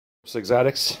It's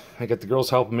Exotics. I got the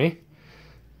girls helping me.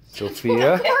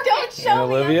 Sophia and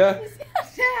Olivia.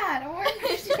 Sad.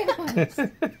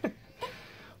 Orange.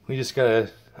 We just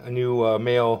got a new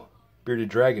male bearded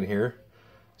dragon here,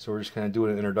 so we're just kind of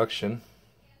doing an introduction.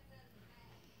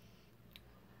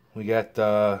 We got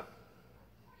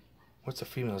what's the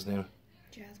female's name?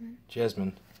 Jasmine.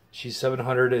 Jasmine. She's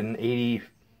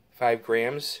 785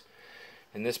 grams,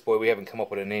 and this boy we haven't come up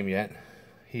with a name yet.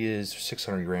 He is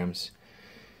 600 grams.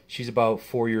 She's about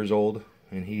 4 years old,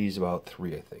 and he's about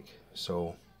 3, I think.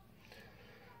 So,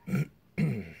 so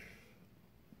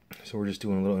we're just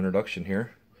doing a little introduction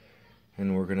here,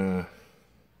 and we're gonna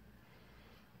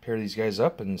pair these guys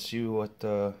up and see what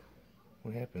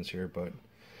happens here. But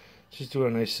just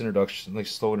doing a nice introduction, like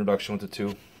slow introduction with the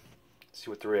two. See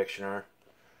what the reaction are,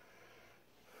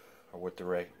 or what the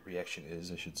reaction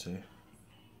is, I should say.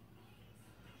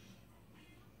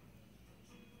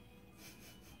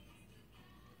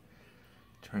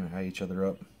 Trying to eye each other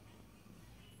up.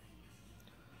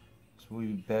 So we'll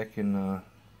be back in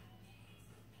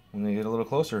when they get a little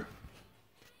closer.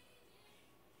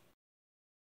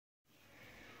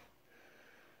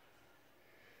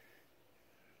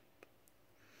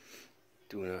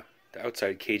 Doing the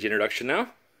outside cage introduction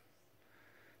now.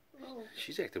 Oh.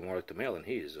 She's acting more like the male than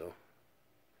he is, though.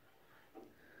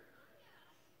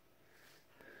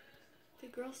 Do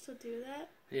girls still do that?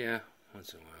 Yeah,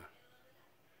 once in a while.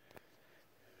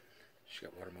 She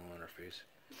got watermelon on her face.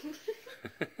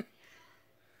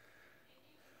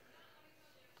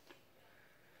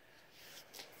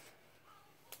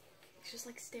 He's just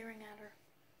like staring at her.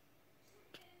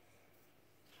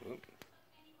 Whoop.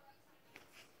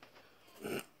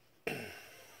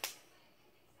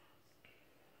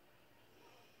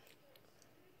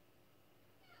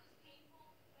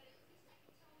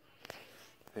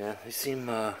 Yeah, they seem,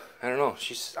 I don't know,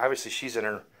 she's in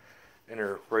her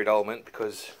right element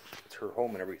because it's her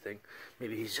home and everything.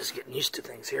 Maybe he's just getting used to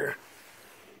things here.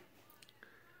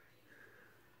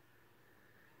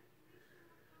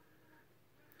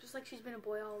 Just like she's been a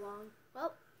boy all along.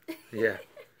 Well. Yeah.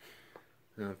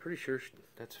 No, I'm pretty sure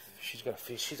she's a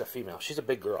female. She's a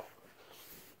big girl.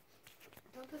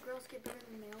 Don't the girls get bigger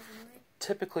than the males anyway?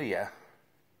 Typically, yeah.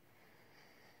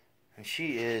 And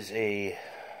she is I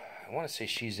want to say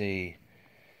she's a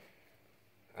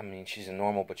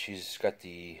normal, but she's got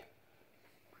the,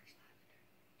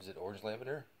 is it orange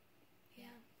lavender?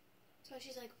 Yeah. So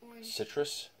she's like orange.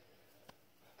 Citrus?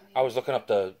 Oh, yeah. I was looking up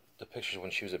the pictures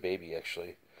when she was a baby,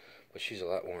 actually. But she's a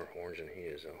lot more orange than he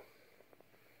is, though.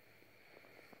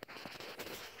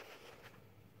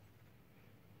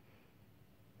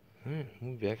 Alright,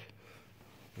 we'll be back.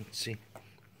 Let's see.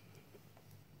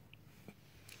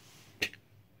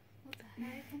 What the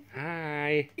heck?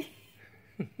 Hi!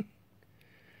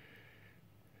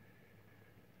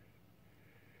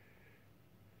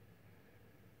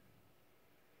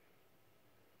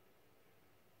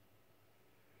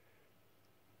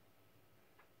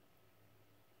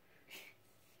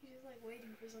 She's like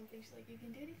waiting for something. She's like, you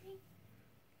can do anything?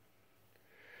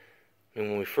 And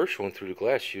when we first went through the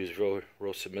glass, she was real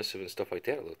submissive and stuff like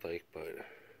that, it looked like, but...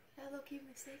 Hello, keep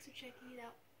mistakes are checking it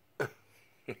out.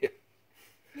 Yeah.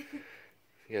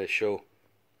 You gotta show.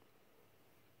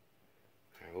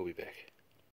 Alright, we'll be back.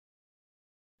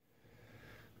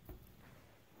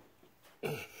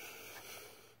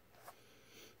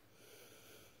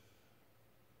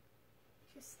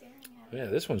 She's staring at her. Yeah,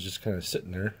 this one's just kind of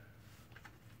sitting there.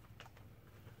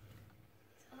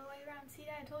 It's all the way around. See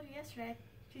that? I told you yesterday.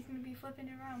 She's going to be flipping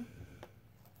it around.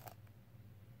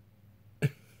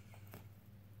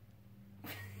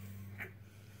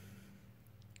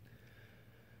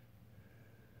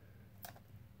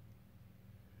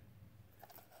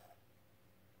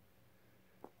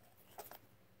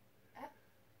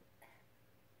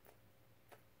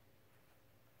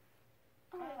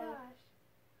 Oh my gosh.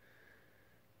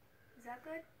 Is that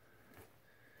good?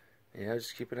 Yeah,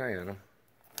 just keep an eye on him.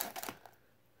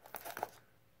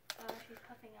 She's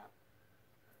puffing up.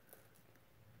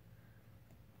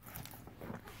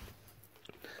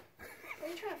 Are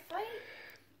you trying to fight?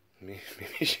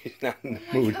 Maybe she's not in the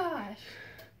Oh mood. my gosh.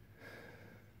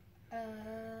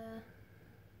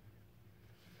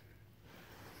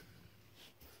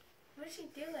 What is she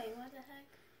doing? What the heck?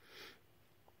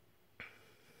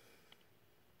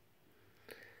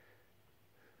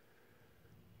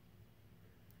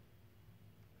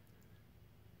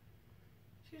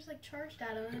 She was like charged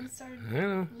at him and then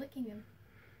started licking him.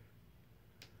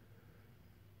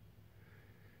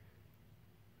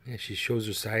 Yeah, she shows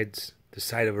her sides, the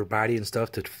side of her body and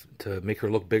stuff to make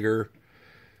her look bigger.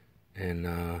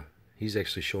 And he's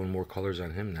actually showing more colors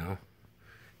on him now.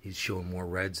 He's showing more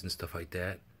reds and stuff like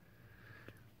that.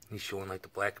 He's showing like the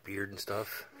black beard and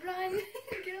stuff. Run!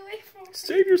 Get away from me!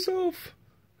 Save yourself!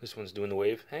 This one's doing the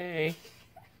wave. Hey!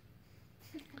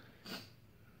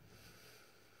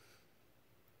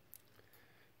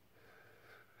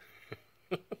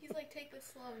 He's like, take this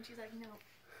slow, and she's like, no.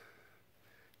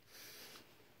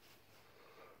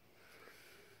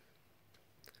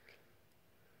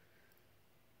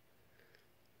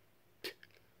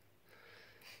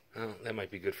 Oh, that might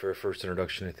be good for a first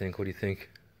introduction, I think. What do you think?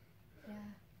 Yeah.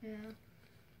 Yeah.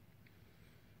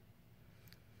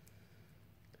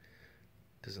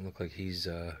 Doesn't look like he's,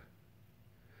 I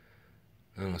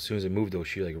don't know, as soon as I moved though,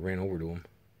 she like ran over to him.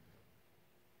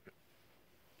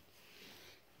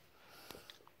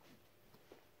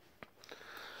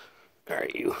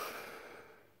 Alright, you.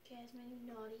 Jasmine,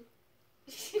 you naughty.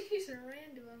 She just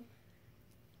ran to him.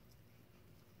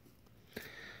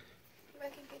 My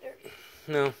computer.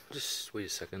 No, just wait a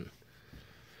second.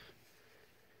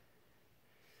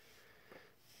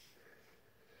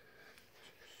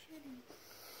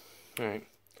 Alright.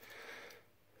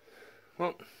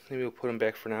 Well, maybe we'll put him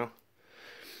back for now.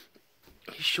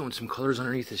 He's showing some colors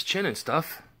underneath his chin and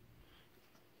stuff.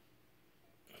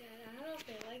 Yeah, I don't know if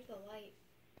they like the light.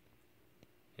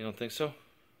 You don't think so?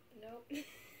 Nope.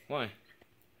 Why?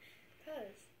 Cause.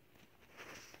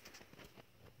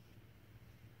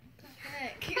 What the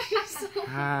heck? You're so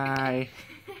Hi.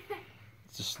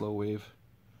 It's a slow wave.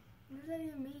 What does that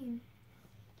even mean?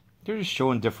 They're just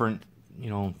showing different, you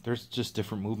know, there's just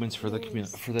different movements for the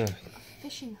community, for the...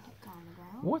 Fishing hook on the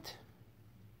ground. What?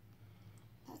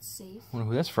 That's safe. I wonder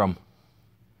who that's from.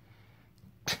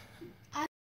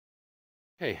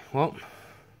 Hey, well,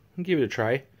 I'll give it a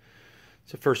try.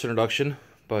 It's a first introduction,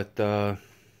 but,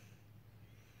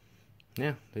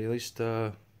 yeah, they at least,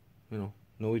 you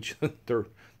know each other,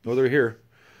 know they're here.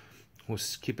 We'll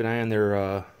just keep an eye on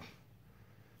their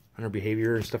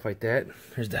behavior and stuff like that.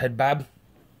 Here's the head bob.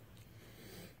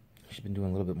 She's been doing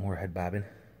a little bit more head bobbing.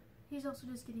 He's also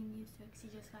just getting used to it because he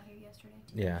just got here yesterday.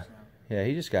 Yeah. So. Yeah,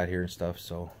 he just got here and stuff,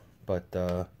 so.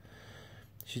 But,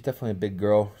 she's definitely a big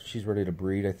girl. She's ready to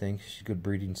breed, I think. She's good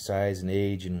breeding size and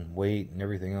age and weight and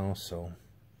everything else, so.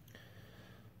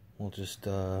 We'll just,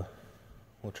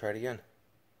 we'll try it again.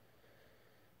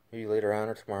 Maybe later on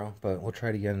or tomorrow, but we'll try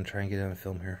it again and try and get it on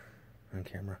film here on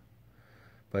camera.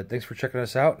 But thanks for checking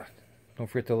us out. Don't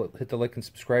forget to hit the like and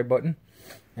subscribe button,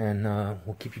 and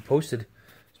we'll keep you posted.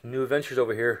 Some new adventures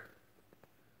over here.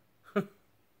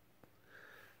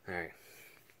 Alright.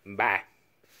 Bye.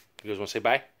 You guys want to say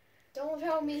bye? Don't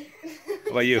help me.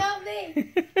 How about you? Help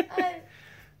me.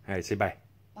 Alright, say bye.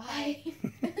 Bye.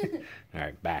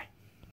 Alright, bye.